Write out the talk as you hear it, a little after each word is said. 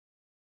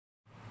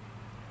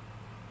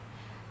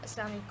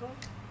अस्सलाम वालेकुम।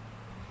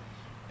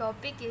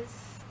 Topic is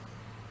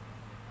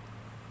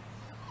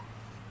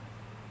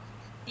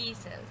T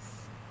cells.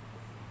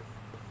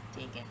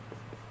 ठीक है,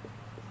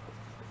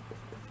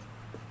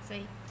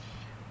 सही।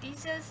 टी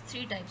सेल्स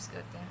 3 टाइप्स के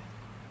होते हैं।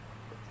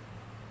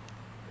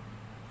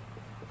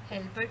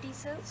 Helper T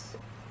cells,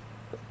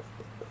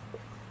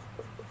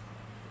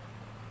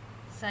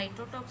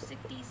 cytotoxic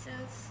T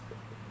cells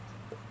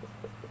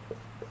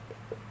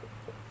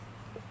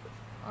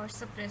और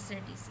सप्रेसर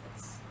टी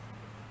सेल्स।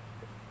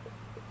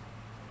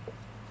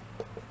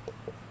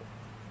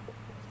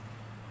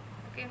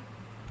 ओके,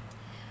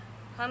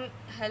 हम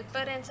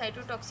helper and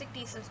cytotoxic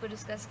T cells को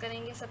डिस्कस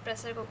करेंगे।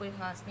 सप्रेसर को कोई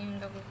ख़ास नहीं,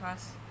 उनका कोई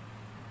ख़ास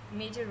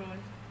मेजर रोल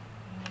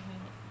नहीं है।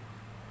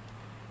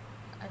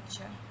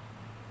 अच्छा,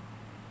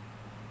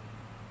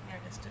 मेरा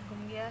डस्टर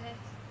घूम गया है।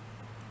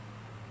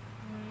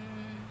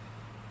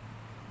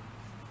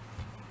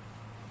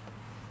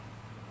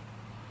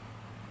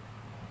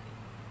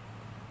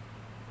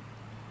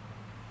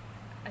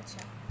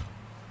 अच्छा,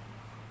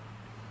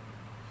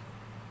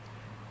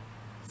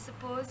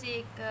 सपोज़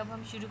अब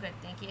हम शुरू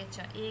करते हैं कि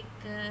अच्छा, एक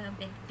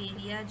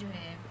बैक्टीरिया जो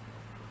है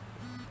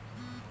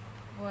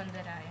वो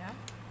अंदर आया,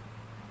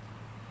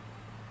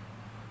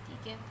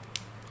 ठीक है,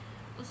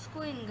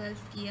 उसको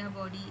इनगल्फ किया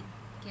बॉडी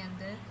के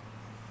अंदर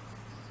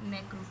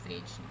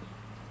मैक्रोफेज ने,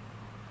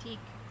 ठीक,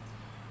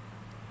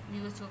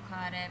 भी उसको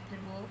खा रहा है, फिर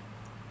वो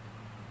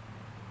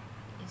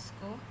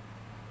इसको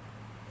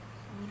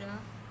पूरा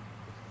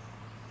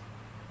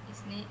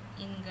इसने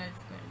इनगल्फ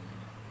कर लिया,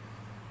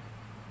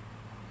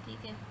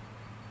 ठीक है।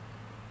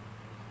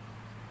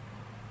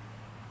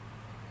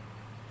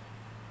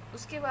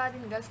 उसके बाद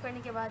इनगल्फ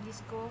करने के बाद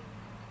इसको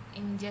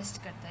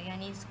इंजेस्ट करता है,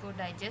 यानी इसको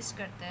डाइजेस्ट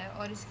करता है,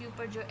 और इसके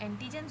ऊपर जो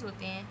एंटीजन्स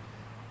होते हैं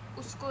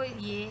उसको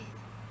ये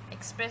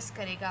एक्सप्रेस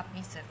करेगा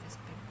अपनी सरफेस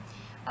पे।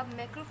 अब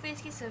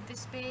मैक्रोफेज की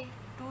सरफेस पे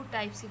 2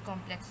 टाइप्स के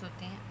कॉम्प्लेक्स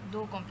होते हैं,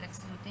 2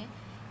 कॉम्प्लेक्सेस होते हैं,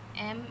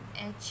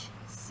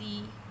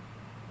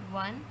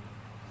 MHC1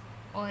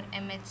 और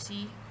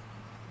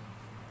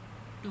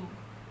MHC2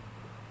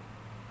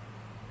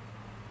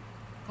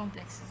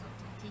 कॉम्प्लेक्सेस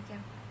होते हैं, ठीक है।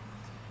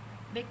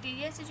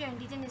 बैक्टीरिया से जो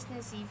एंटीजन इसने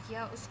रिसीव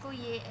किया उसको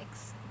ये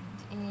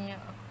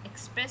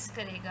एक्सप्रेस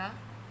करेगा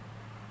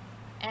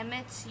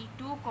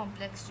MHC2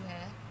 कॉम्प्लेक्स जो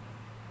है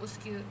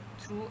उसके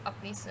थ्रू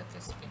अपनी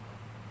सरफेस पे,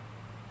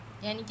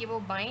 यानी कि वो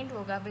बाइंड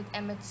होगा विद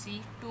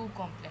MHC2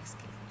 कॉम्प्लेक्स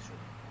के थ्रू।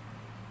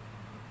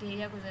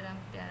 बैक्टीरिया को ज़रा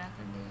प्यारा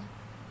कर देगा,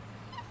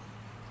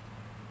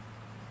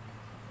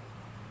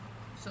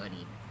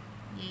 सॉरी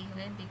ये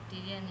है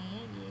बैक्टीरिया नहीं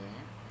है, ये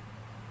है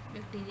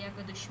बैक्टीरिया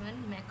का दुश्मन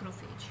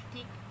मैक्रोफेज,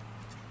 ठीक।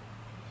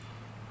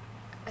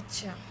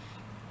 अच्छा,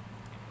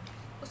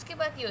 उसके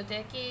बाद ये होता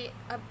है कि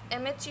अब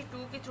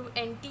MHC2 के थ्रू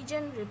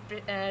एंटीजन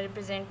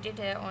रिप्रेजेंटेड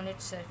है ऑन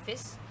इट्स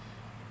सरफेस।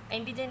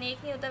 एंटीजन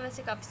एक नहीं होता,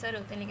 वैसे काफ़ी सारे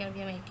होते हैं, लेकिन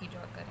अभी हम एक ही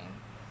ड्रॉ करें।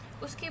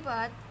 उसके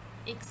बाद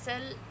एक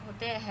सेल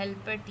होता है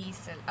हेल्पर टी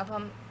सेल। अब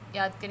हम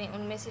याद करें,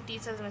 उनमें से टी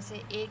सेल्स में से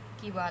एक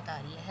की बात आ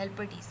रही है,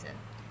 हेल्पर टी सेल।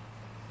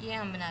 ये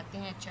हम बनाते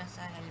हैं अच्छा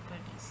सा हेल्पर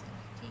टी सेल,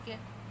 ठीक है,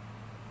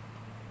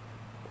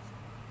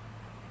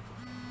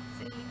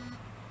 सही।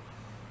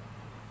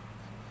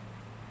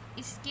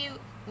 इसके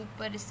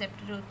ऊपर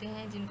रिसेप्टर होते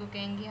हैं जिनको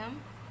कहेंगे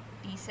हम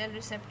टी सेल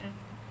रिसेप्टर।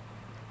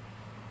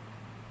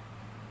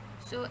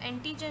 सो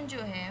एंटीजन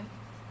जो है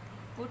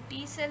वो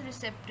टी सेल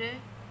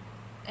रिसेप्टर,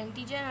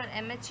 एंटीजन और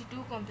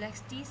MHC2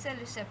 complex T cell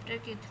receptor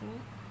के थ्रू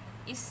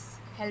इस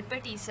हेल्पर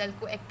टी सेल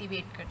को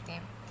एक्टिवेट करते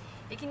हैं।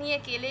 लेकिन ये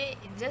अकेले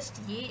जस्ट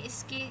ये,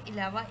 इसके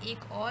अलावा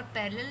एक और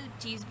पैरेलल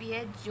चीज़ भी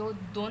है, जो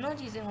दोनों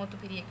चीज़ें हों तो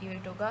फिर ये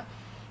एक्टिवेट होगा।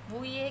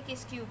 वो ये है कि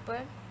इसके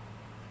ऊपर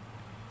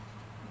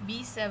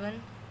B7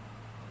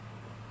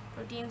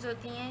 प्रोटीन्स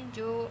होती हैं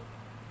जो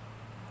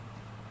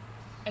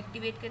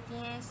एक्टिवेट करती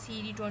हैं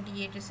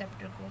CD28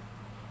 रिसेप्टर को।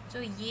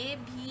 तो ये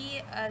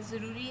भी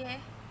ज़रूरी है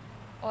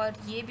और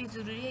ये भी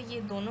ज़रूरी है,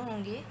 ये दोनों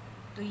होंगे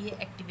तो ये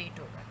एक्टिवेट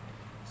होगा।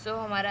 सो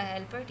हमारा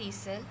हेल्पर टी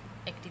सेल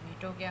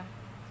एक्टिवेट हो गया।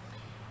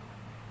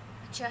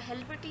 अच्छा,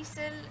 हेल्पर टी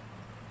सेल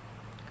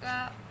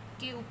का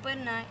के ऊपर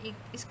ना एक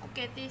इसको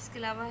कहते हैं, इसके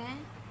अलावा है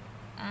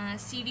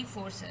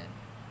CD4 सेल,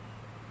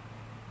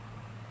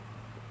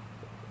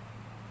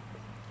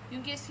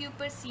 क्योंकि इसके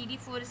ऊपर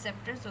CD4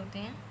 रिसेप्टर्स होते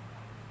हैं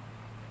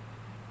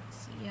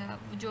या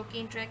जो कि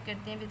इंटरेक्ट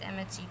करते हैं विद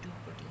MHC2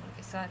 प्रोटीन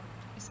के साथ,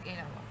 इसके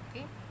अलावा,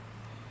 ओके।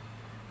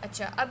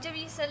 अच्छा, अब जब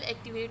ये सेल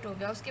एक्टिवेट हो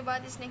गया उसके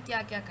बाद इसने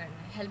क्या क्या करना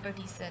है हेल्पर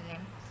टी सेल ने,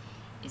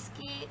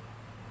 इसके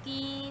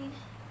 3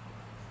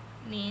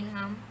 मेन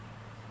हम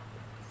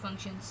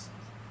फंक्शंस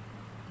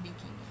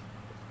देखेंगे,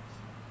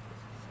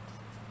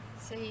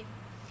 सही।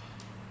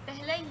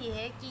 पहला ये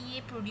है कि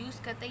ये प्रोड्यूस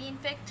करता है, ये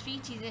इनफैक्ट 3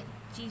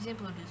 चीज़ें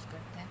प्रोड्यूस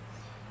करता है।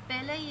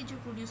 पहला ये जो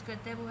प्रोड्यूस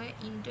करता है वो है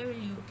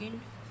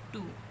इंटरल्यूकिन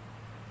 2।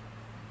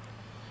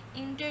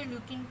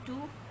 इंटरल्यूकिन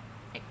 2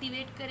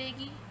 एक्टिवेट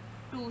करेगी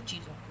 2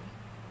 चीज़ों को,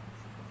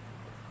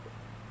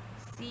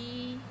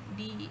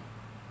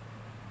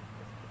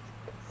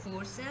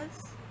 CD4 sales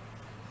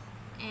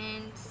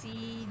and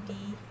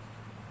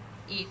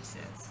CD8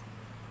 sales.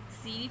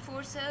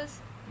 CD4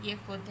 sales ये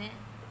खुद हैं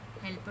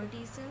हेल्पर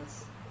टी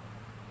सेल्स,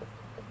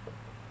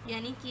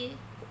 यानी कि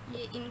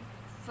ये इन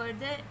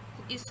फर्दर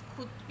इस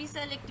खुद भी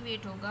सेल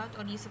एक्टिवेट होगा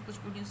और ये सब कुछ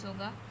प्रोड्यूस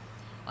होगा।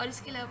 और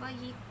इसके अलावा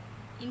ये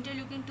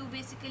इंटरल्यूकिन 2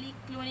 बेसिकली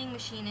क्लोनिंग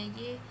मशीन है,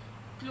 ये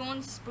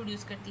क्लोन्स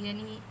प्रोड्यूस करती है,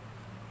 यानी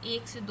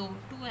 1 से 2,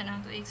 2 है ना,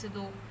 तो 1 से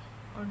 2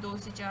 और 2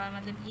 से 4,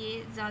 मतलब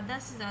ये ज़्यादा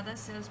से ज़्यादा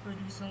सेल्स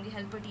प्रोड्यूस होंगे,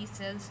 हेल्पर टी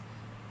सेल्स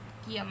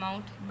की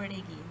अमाउंट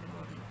बढ़ेगी इन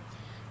बॉडी।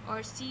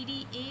 और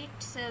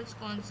CD8 सेल्स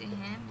कौन से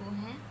हैं, वो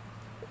हैं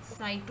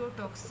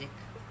साइटोटॉक्सिक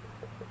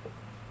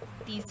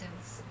टी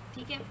सेल्स,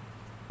 ठीक है।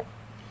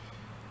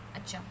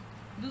 अच्छा,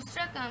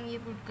 दूसरा काम ये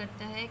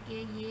करता है कि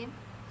ये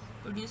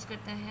प्रोड्यूस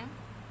करता है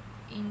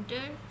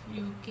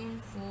इंटरल्यूकिन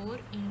 4,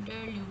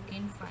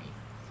 इंटरल्यूकिन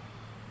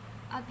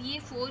 5। अब ये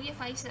 4 या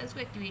 5 सेल्स को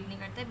एक्टिवेट नहीं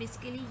करता,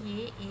 बेसिकली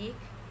ये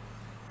एक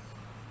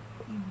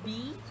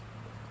बी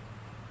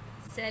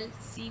सेल,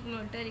 सी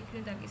मोटर लिख रही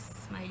हूँ ताकि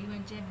स्माइली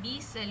बन जाए,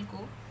 बी सेल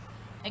को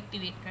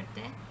एक्टिवेट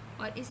करता है।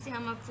 और इससे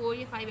हम अब 4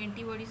 या 5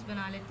 एंटीबॉडीज़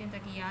बना लेते हैं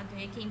ताकि याद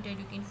रहे कि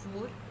इंटरल्यूकिन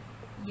 4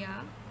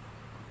 या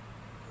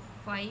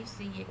 5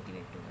 से ये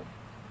एक्टिवेट होगा,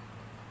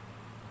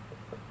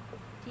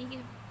 ठीक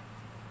है।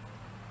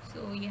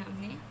 सो ये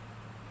हमने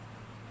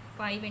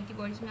 5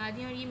 एंटीबॉडीज़ में आ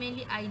दी और ये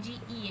मेनली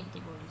IgE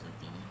एंटीबॉडीज़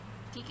होती हैं,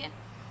 ठीक है।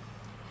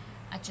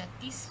 अच्छा,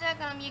 तीसरा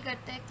काम ये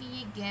करता है कि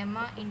ये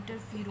गैमा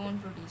इंटरफेरोन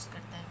प्रोड्यूस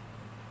करता है।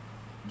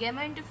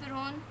 गैमा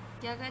इंटरफेरोन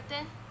क्या करता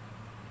है,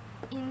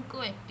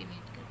 इनको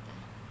एक्टिवेट करता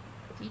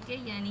है, ठीक है।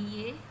 यानी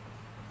ये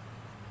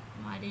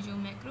हमारे जो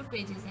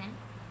मैक्रोफेजेस हैं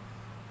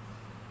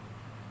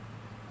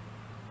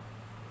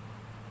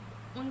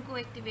उनको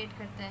एक्टिवेट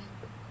करता है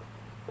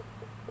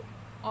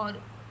और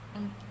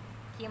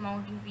उनकी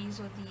अमाउंट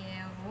इंक्रीज़ होती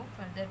है और वो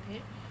फर्दर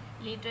फिर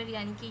लेटर,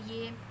 यानी कि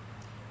ये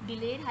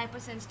delayed hyper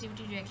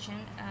sensitivity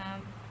reaction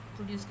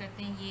produce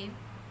करते हैं ये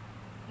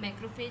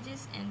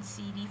मैक्रोफेजेस एंड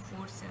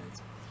CD4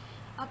 सेल्स।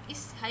 अब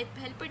इस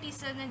हेल्पर टी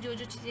सेल ने जो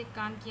जो चीज़ें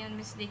काम किया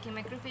उनमें से देखिए,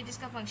 मैक्रोफेजेस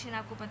का फंक्शन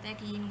आपको पता है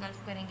कि ये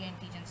इनगल्फ करेंगे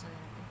एंटीजेंस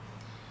वगैरह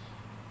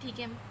को, ठीक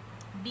है।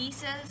 बी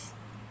सेल्स,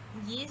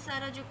 ये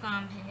सारा जो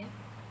काम है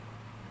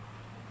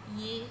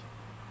ये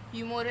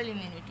ह्यूमोरल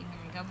इम्यूनिटी में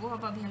आएगा, वो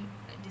अब अभी हम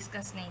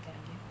डिस्कस नहीं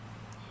करेंगे।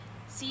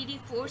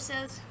 CD4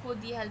 सेल्स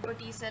खुद ये हेल्पर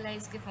टी सेल है,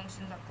 इसके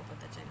फंक्शन आपको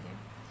पता चल गए।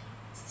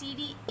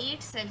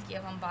 CD8 सेल की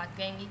अब हम बात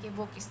करेंगे कि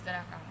वो किस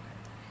तरह काम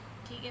करता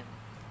है, ठीक है।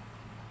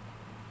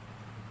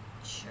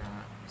 अच्छा,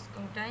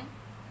 इसको हटाएं,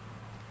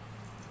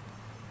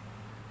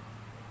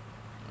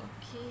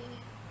 ओके।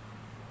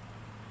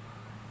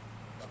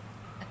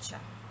 अच्छा,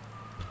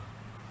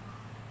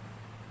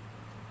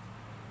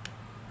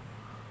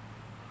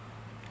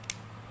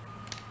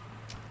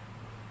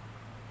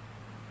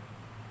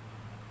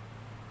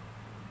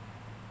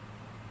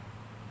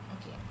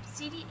 ओके,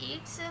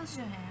 CD8 सेल्स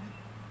जो हैं,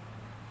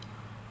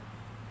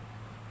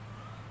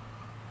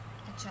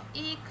 अच्छा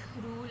एक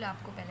रूल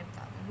आपको पहले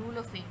बता दूँ, रूल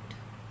ऑफ 8।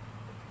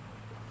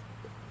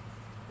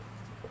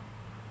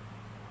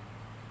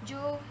 जो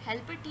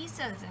हेल्पर टी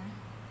सेल्स हैं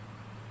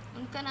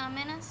उनका नाम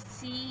है ना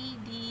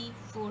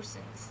CD4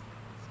 सेल्स,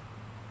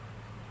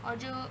 और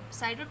जो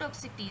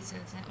साइटोटॉक्सिक टी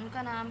सेल्स हैं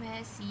उनका नाम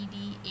है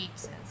CD8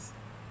 सेल्स,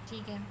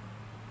 ठीक है।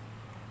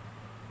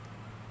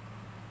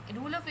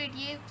 रूल ऑफ 8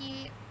 ये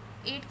कि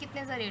 8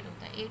 कितने ज़ा रेट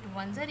होता है, 8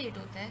 1 ज़ा रेट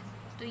होता है,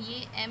 तो ये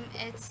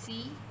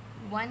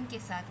MHC1 के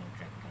साथ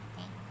इंटरेक्ट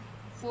करते हैं।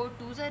 4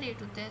 2 ज़ा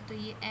रेट होता है तो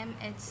ये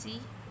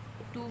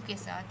MHC2 के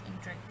साथ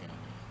इंटरेक्ट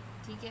करेंगे,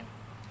 ठीक है।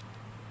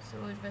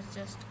 So it was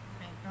just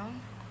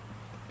background.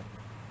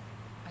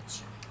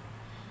 अच्छा,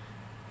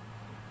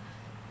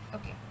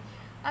 ओके,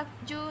 अब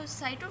जो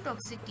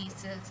साइटोटॉक्सिक टी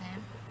सेल्स हैं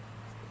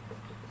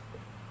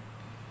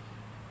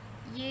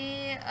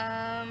ये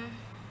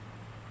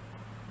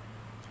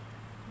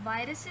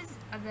वायरसेस,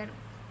 अगर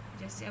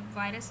जैसे अब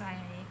वायरस आया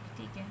है एक,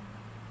 ठीक है,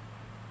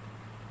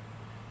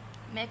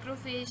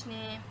 मैक्रोफेज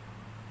ने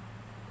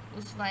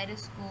उस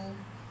वायरस को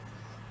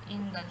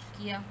इनगल्फ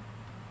किया,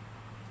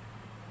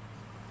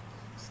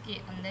 उसके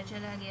अंदर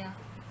चला गया,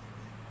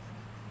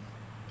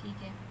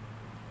 ठीक है।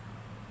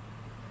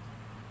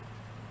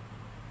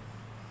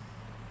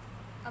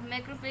 अब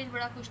मैक्रोफेज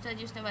बड़ा खुश था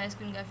जी उसने वायरस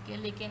को इनगल्फ किया,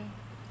 लेकिन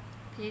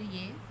फिर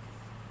ये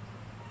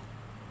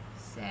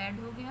सैड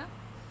हो गया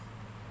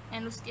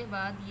एंड उसके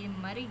बाद ये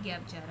मर गया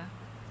बेचारा,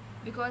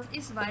 बिकॉज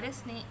इस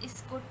वायरस ने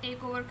इसको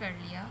टेक ओवर कर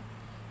लिया।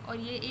 और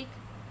ये एक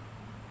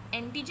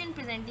एंटीजन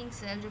प्रेजेंटिंग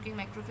सेल, जो कि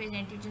मैक्रोफेज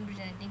एंटीजन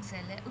प्रेजेंटिंग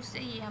सेल है, उससे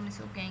ये हम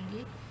इसको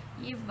कहेंगे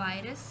ये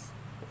वायरस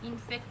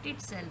इन्फेक्टेड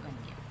सेल बन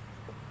गया,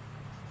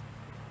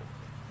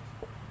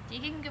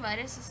 ठीक है। क्योंकि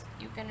वायरस,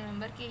 यू कैन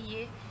रिमेंबर कि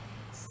ये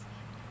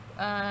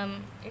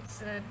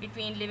it's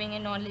between living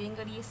and non living,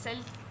 और ये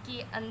सेल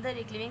के अंदर,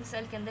 एक लिविंग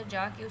सेल के अंदर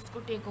जाके उसको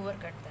टेक ओवर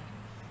करता है,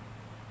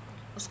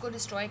 उसको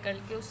डिस्ट्रॉय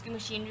करके उसकी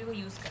मशीनरी को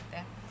यूज़ करता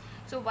है।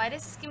 सो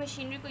वायरस इसकी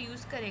मशीनरी को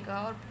यूज़ करेगा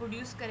और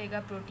प्रोड्यूस करेगा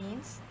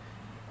प्रोटीन्स,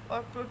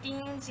 और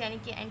प्रोटीन्स यानी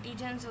कि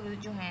एंटीजेंस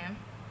जो हैं,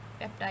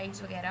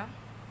 पेप्टाइड्स वगैरह,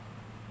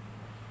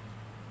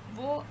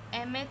 वो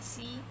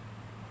MHC,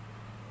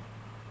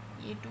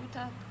 ये 2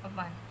 था, अब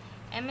 1,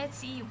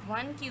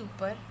 MHC1 के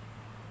ऊपर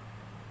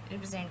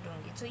रिप्रेजेंट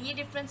होंगे। सो ये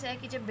डिफरेंस है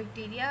कि जब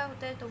बैक्टीरिया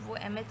होता है तो वो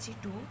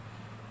MHC2,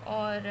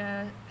 और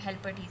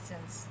हेल्पर टी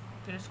सेल्स,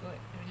 फिर उसको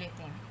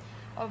लेते हैं।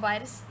 और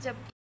वायरस जब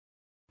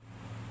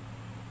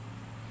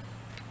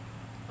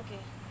ओके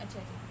अच्छा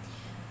जी,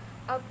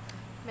 अब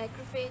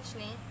मैक्रोफेज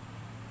ने,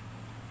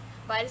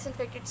 वायरस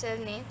इन्फेक्टेड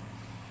सेल ने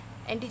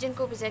एंटीजन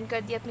को प्रेजेंट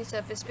कर दिया अपनी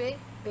सरफेस पे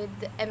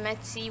विद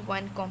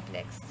MHC1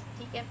 कॉम्प्लेक्स,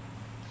 ठीक है।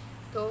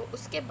 तो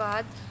उसके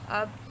बाद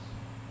अब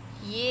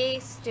ये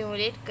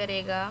स्टिमुलेट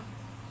करेगा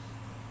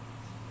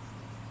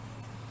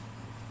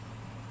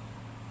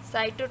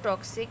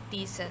साइटोटॉक्सिक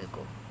टी सेल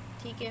को,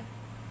 ठीक है,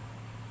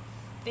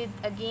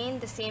 with again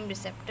the same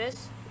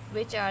receptors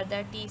which are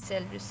the T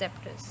cell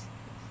receptors,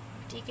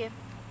 ठीक है।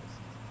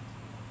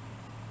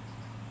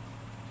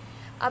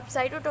 अब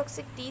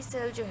साइटोटॉक्सिक टी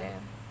सेल जो है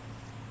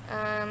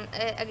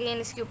अगेन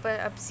इसके ऊपर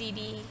अब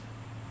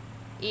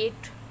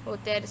CD8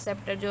 होता है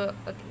रिसेप्टर जो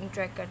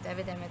इंटरेक्ट करता है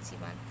विद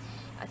MHC1।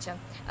 अच्छा,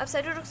 अब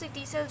साइटोटॉक्सिक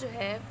टी सेल जो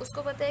है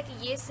उसको पता है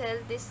कि ये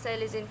cell, this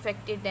cell is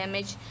infected,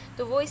 damage,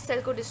 तो वो इस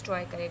सेल को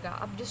डिस्ट्रॉय करेगा।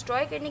 अब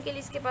डिस्ट्रॉय करने के लिए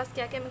इसके पास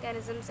क्या क्या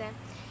मैकेनिज़म्स हैं?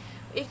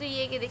 एक तो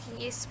ये कि देखिए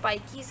ये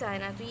स्पाइकी सा है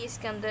ना, तो ये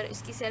इसके अंदर,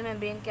 इसकी सेल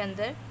मेम्ब्रेन के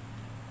अंदर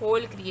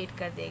होल क्रिएट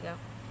कर देगा,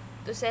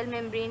 तो सेल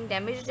मेम्ब्रेन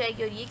डैमेज हो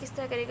जाएगी। और ये किस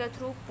तरह करेगा?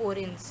 थ्रू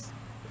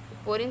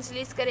पोरेंस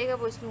रिलीज़ करेगा,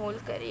 वो इसमें होल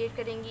क्रिएट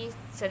करेंगी,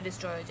 सेल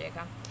डिस्ट्रॉय हो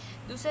जाएगा।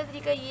 दूसरा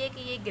तरीका ये है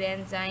कि ये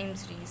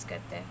ग्रेन्जाइम्स रिलीज़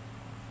करता है।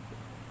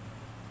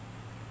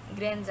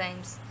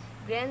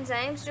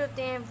 ग्रेन्जाइम्स जो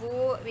होते हैं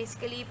वो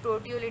बेसिकली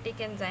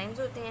प्रोटियोलिटिक एंजाइम्स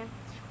होते हैं,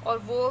 और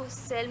वो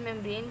सेल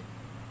मेम्ब्रेन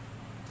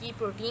की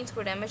प्रोटीन्स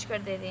को डैमेज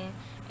कर देते हैं,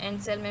 and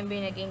cell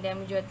membrane again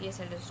damage हो जाती है,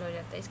 सेल डिस्ट्रॉय हो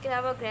जाता है। इसके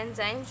अलावा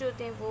ग्रेन्जाइम्स जो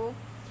होते हैं वो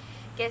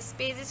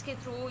कैस्पेजेस के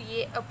थ्रू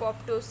ये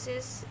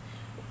अपोप्टोसिस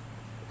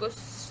को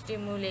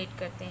स्टिमुलेट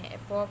करते हैं,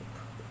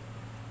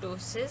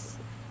 अपोप्टोसिस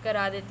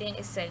करा देते हैं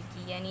इस सेल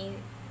की, यानी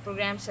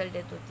प्रोग्राम सेल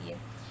डेथ होती है।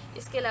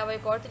 इसके अलावा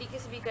एक और तरीके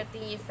से भी करते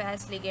हैं ये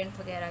फैस लिगेंड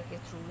वगैरह के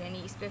थ्रू, यानी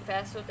इस पर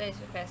फैस होता है, इस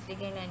पर फैस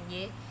लिगेंड, एंड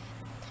ये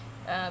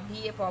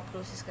भी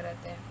अपोप्टोसिस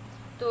कराता है।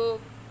 तो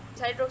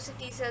cytotoxic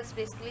T cells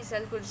basically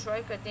cell को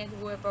डिस्ट्रॉय करते हैं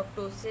through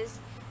apoptosis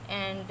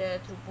and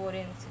through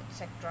पोरेंस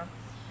etcetera.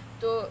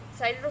 तो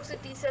साइटोटॉक्सिक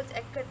टी सेल्स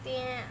एक्ट करते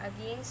हैं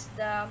against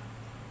the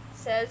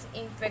sales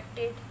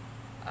infected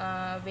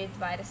with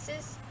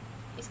viruses.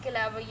 इसके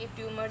अलावा ये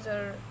ट्यूमर्स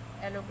और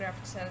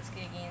एलोग्राफ्ट सेल्स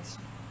के अगेंस्ट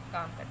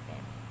काम करते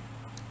हैं,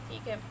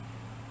 ठीक है।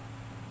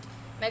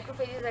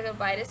 मैक्रोफेजेस अगर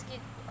वायरस की,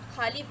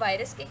 खाली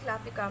वायरस के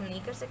खिलाफ भी काम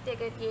नहीं कर सकते,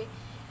 अगर ये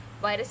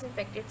वायरस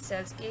इन्फेक्टेड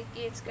सेल्स के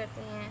केस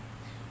करते हैं,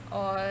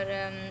 और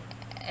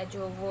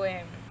जो वो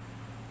है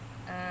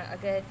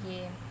अगर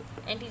ये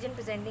एंटीजन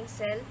प्रेजेंटिंग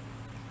सेल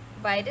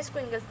वायरस को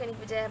इनगल्फ करने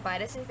की बजाय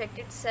वायरस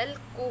इन्फेक्टेड सेल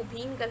को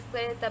भी इनगल्फ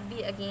करे, तब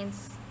भी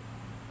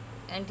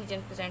अगेंस्ट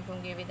एंटीजन प्रेजेंट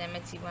होंगे विद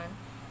MHC1,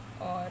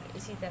 और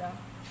इसी तरह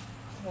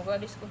होगा,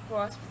 और इसको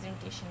क्रॉस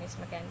प्रेजेंटेशन इस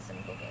मैकेनिज्म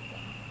को कहते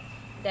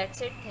हैं।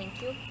 That's it,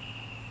 thank you.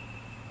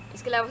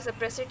 इसके अलावा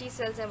सप्रेसर टी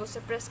सेल्स हैं, वो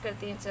सप्रेस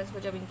करते हैं सेल्स को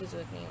जब इनकी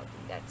ज़रूरत नहीं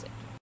होती। That's it.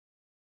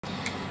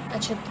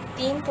 अच्छा,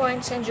 3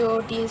 पॉइंट्स हैं जो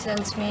टी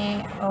सेल्स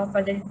में और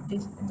फर्दर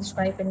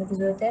डिस्क्राइब करने की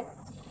ज़रूरत है।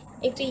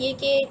 एक तो ये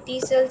कि टी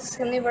सेल्स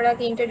हमने पढ़ा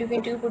कि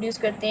इंटरल्यूकिन 2 प्रोड्यूस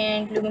करते हैं,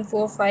 इंटरल्यूकिन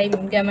 4,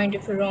 5, गामा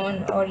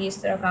इंटरफेरॉन, और ये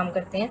इस तरह काम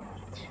करते हैं।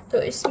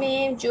 तो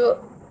इसमें जो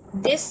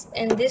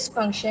this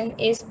function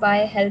is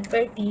by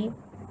helper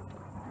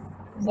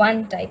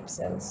T1 type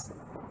sales,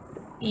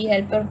 T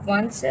helper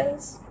 1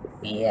 sales,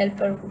 T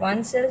helper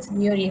 1 sales,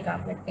 ये और ये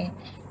काम करते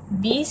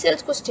हैं। B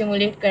सेल्स को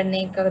स्टिमुलेट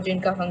करने का जो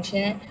इनका फंक्शन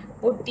है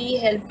वो T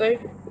हेल्पर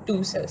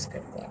 2 सेल्स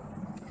करते हैं।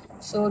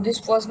 So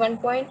this was 1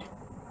 point.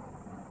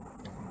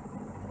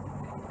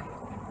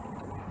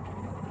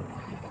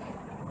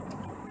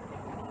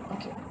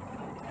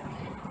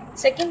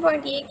 Second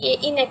point ये कि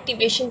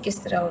इनएक्टिवेशन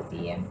किस तरह होती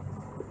है,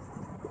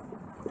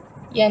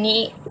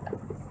 यानी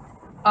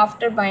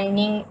after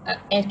binding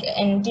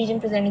antigen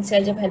presenting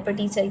cell जब हेल्पर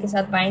टी सेल के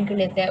साथ बाइंड कर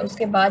लेता है,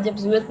 उसके बाद जब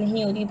ज़रूरत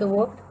नहीं होती तो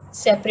वो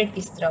सेपरेट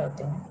किस तरह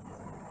होते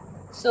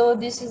हैं। So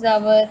this is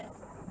our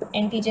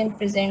antigen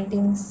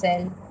presenting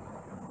cell,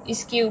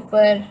 इसके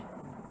ऊपर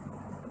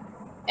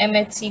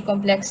MHC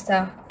कॉम्प्लेक्स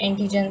था,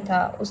 एंटीजन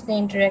था, उसने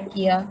इंटरेक्ट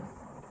किया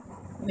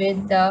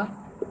with the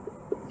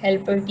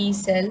helper T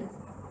cell,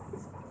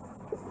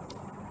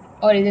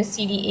 और इधर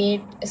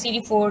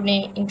CD4 ने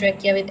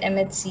इंटरेक्ट किया विद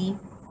MHC,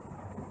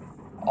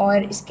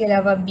 और इसके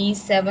अलावा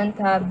B7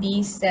 था,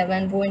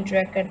 B7 वो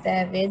इंटरेक्ट करता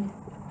है विद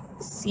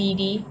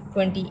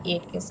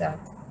CD28 के साथ,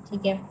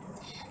 ठीक है।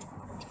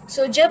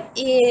 सो जब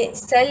ये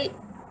सेल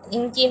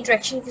इनकी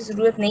इंटरेक्शन की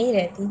ज़रूरत नहीं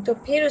रहती, तो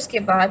फिर उसके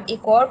बाद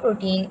एक और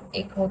प्रोटीन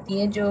एक होती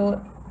है जो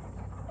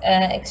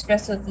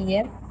एक्सप्रेस होती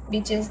है,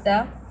 विच इज़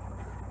द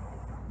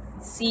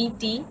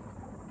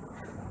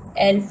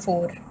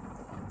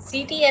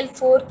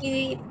CTL4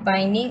 की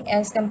binding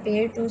as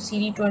compare to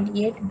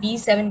CD28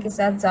 B7 के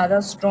साथ ज़्यादा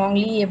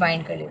स्ट्रॉन्गली ये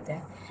बाइंड कर लेता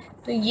है,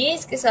 तो ये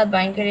इसके साथ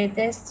बाइंड कर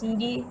लेता है।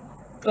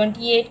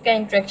 CD28 का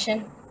इंट्रैक्शन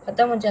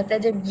ख़त्म हो जाता है।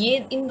 जब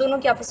ये इन दोनों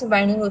की आपस में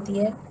बाइंडिंग होती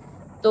है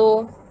तो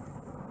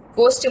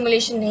को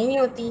स्टिमुलेशन नहीं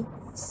होती,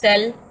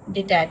 सेल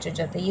डिटैच हो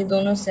जाता है, ये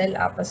दोनों सेल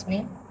आपस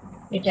में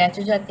डिटैच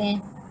हो जाते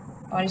हैं,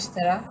 और इस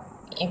तरह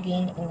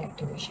अगेन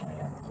इनएक्टिवेशन हो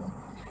जाती है।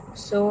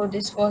 So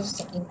this was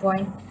the second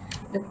point.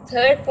 The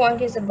third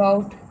point is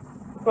about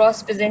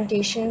cross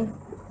presentation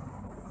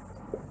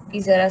की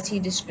ज़रा सी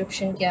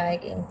डिस्क्रिप्शन क्या है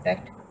कि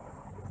इनफैक्ट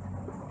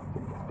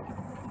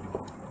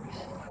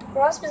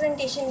क्रॉस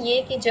प्रेजेंटेशन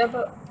ये कि जब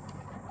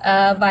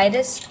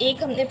वायरस,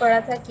 एक हमने पढ़ा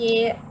था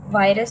कि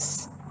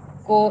वायरस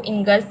को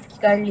इनगल्फ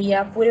कर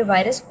लिया, पूरे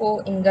वायरस को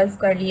इनगल्फ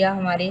कर लिया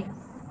हमारे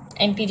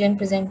एंटीजन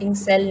प्रेजेंटिंग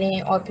सेल ने,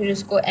 और फिर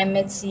उसको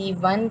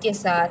MHC1 के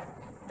साथ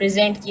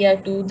प्रेजेंट किया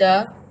to the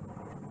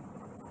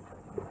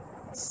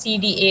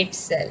CD8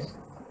 cell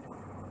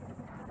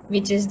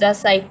which is the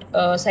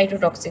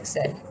cytotoxic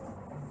cell.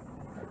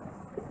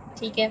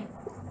 ठीक है,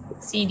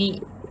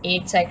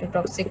 CD8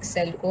 साइटोटॉक्सिक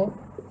सेल को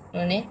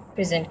उन्होंने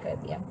प्रेजेंट कर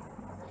दिया।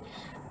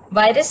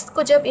 वायरस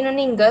को जब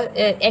इन्होंने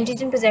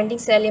एंटीजन प्रेजेंटिंग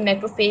सेल या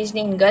मैक्रोफेज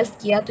ने इंगल्फ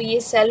किया तो ये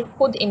सेल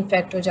खुद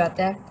इन्फेक्ट हो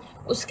जाता है,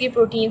 उसकी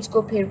प्रोटीन्स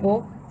को फिर वो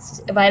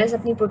वायरस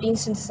अपनी प्रोटीन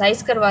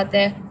सिंथेसाइज करवाता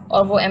है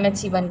और वो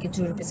MHC1 के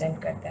थ्रू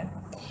रिप्रेजेंट करता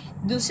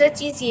है। दूसरा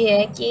चीज़ ये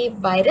है कि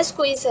वायरस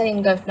को ये सेल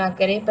इनगल्फ ना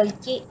करे,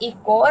 बल्कि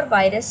एक और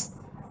वायरस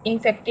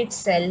इन्फेक्टेड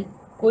सेल,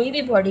 कोई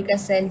भी बॉडी का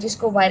सेल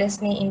जिसको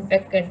वायरस ने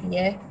इन्फेक्ट कर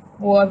दिया है,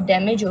 वो अब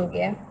डैमेज हो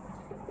गया,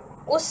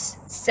 उस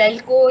सेल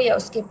को या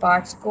उसके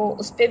पार्ट्स को,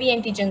 उस पर भी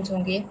एंटीजन्स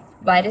होंगे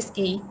वायरस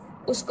के ही,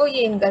 उसको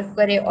ये इनगल्फ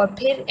करे और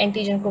फिर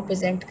एंटीजन को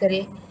प्रेजेंट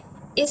करे।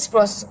 इस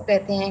प्रोसेस को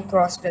कहते हैं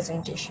क्रॉस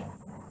प्रेजेंटेशन।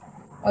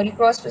 और ये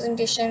क्रॉस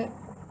प्रेजेंटेशन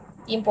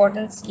की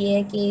इम्पोर्टेंस ये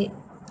है कि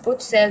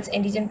कुछ sales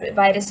antigen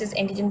viruses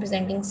antigen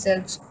presenting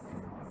sales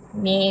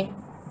में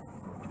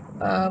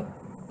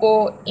को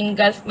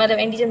इनगल्फ, मतलब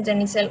एंटीजन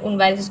प्रेजेंटिंग सेल उन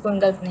वायरसेस को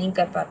इनगल्फ नहीं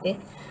कर पाते।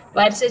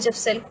 वायरसेस जब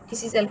सेल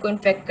किसी सेल को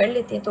इन्फेक्ट कर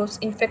लेते हैं तो उस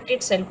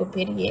इन्फेक्टेड सेल को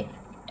फिर ये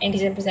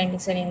एंटीजन प्रेजेंटिंग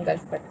सेल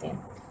इनगल्फ करते हैं।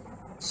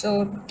 So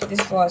this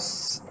was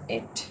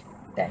it.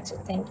 That's it.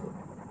 Thank you.